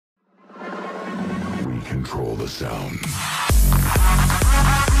control the sound.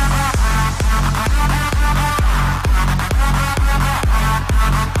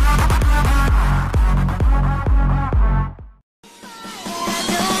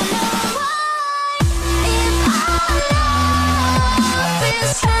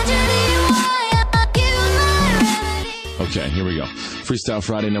 Okay, here we go. Freestyle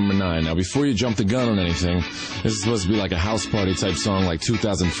Friday number 9. Now, before you jump the gun on anything, this is supposed to be like a house party type song like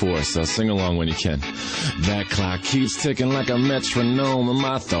 2004, so sing along when you can. That clock keeps ticking like a metronome, and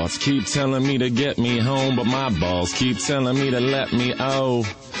my thoughts keep telling me to get me home, but my balls keep telling me to let me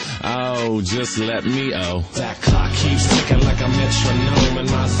just let me That clock keeps ticking like a metronome, and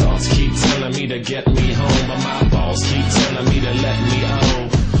my thoughts keep telling me to get me home, but my balls keep telling me to let me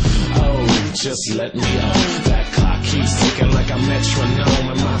just let me That clock keeps ticking like a metronome,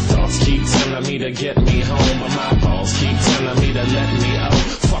 and my thoughts keep telling me to get me home, but my balls keep telling me to let me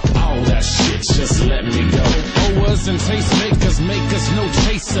Fuck all that shit, just let me go. Owers and tastemakers make us no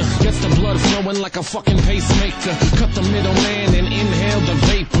chaser. Gets the blood flowing like a fucking pacemaker. Cut the middleman and inhale the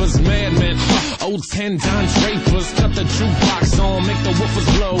vapors. Madman, old 10 Don Drapers. Cut the jukebox on, make the woofers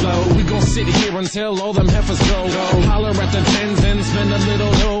blow. We gon' sit here until all them heifers go. Holler at the tens and spend a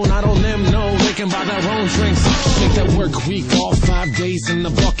little dough. Not on them, no, they can buy their own drinks. Take that work week off, 5 days in the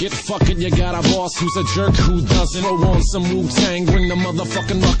bucket. Fuck it, you got a boss who's a jerk who doesn't. Throw on some Wu-Tang, bring the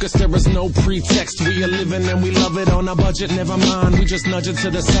motherfucking ruckus. There is no pretext, we are living and we love it on a budget. Never mind, we just nudge it to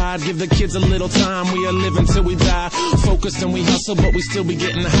the side. Give the kids a little time, we are living till we die. Focused and we hustle, but we still be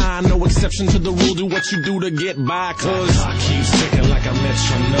getting high. No exception to the rule, do what you do to get by. Cause the clock keeps ticking like a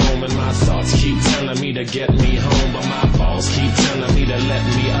metronome, and my thoughts keep telling me to get me home, but my balls keep telling me to let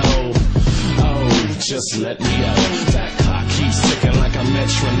me just let me That clock keeps ticking like a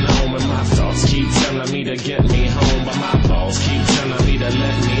metronome, and my thoughts keep telling me to get me home, but my balls keep telling me to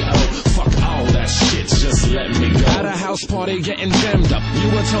let me Fuck all that shit, just let me go. At a house party getting jammed up, you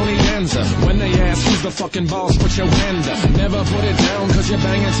were Tony Danza. When they ask who's the fucking boss, put your hand up. Never put it down cause you're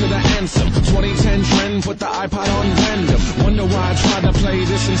banging to the anthem. 2010 trend, put the iPod on random. Wonder why I tried to play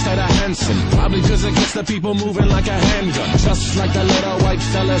this instead of Hanson. Probably cause it gets the people moving like a handgun. Just like the little white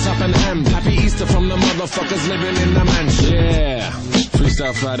fellas up in Ham. Happy Easter from the motherfuckers living in the mansion. Yeah,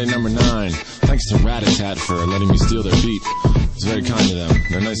 Freestyle Friday number 9. Thanks to Rat-a-Tat for letting me steal their beat. It's very kind of them.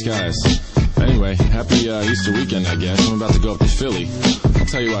 They're nice guys. Anyway, happy Easter weekend, I guess. I'm about to go up to Philly. I'll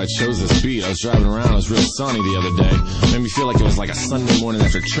tell you why I chose this beat. I was driving around, it was real sunny the other day. Made me feel like it was like a Sunday morning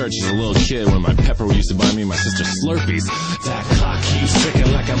after church as a little kid when my pepper used to buy me and my sister Slurpees. That clock keeps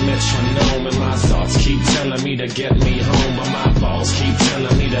ticking like a metronome, and my thoughts keep telling me to get me home, but my balls keep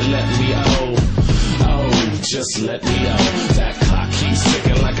telling me to let me just let me That clock keeps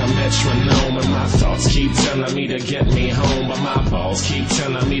ticking like a metronome, and my thoughts keep telling me to get me home, but my balls keep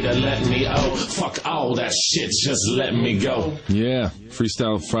telling me to let me fuck all that shit, just let me go. Yeah,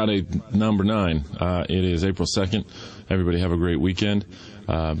 Freestyle Friday number 9. It is April 2nd. Everybody have a great weekend.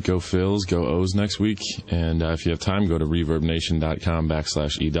 Go Phils, go O's next week. And if you have time, go to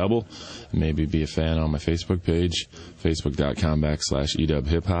reverbnation.com/e-dubble. Maybe be a fan on my Facebook page,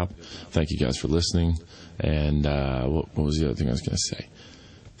 facebook.com/e-dub-hip-hop. Thank you guys for listening. And what was the other thing I was going to say?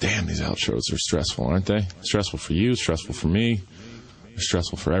 Damn, these outros are stressful, aren't they? Stressful for you, stressful for me,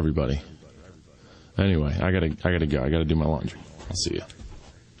 stressful for everybody. Anyway, I gotta go. I gotta do my laundry. I'll see you.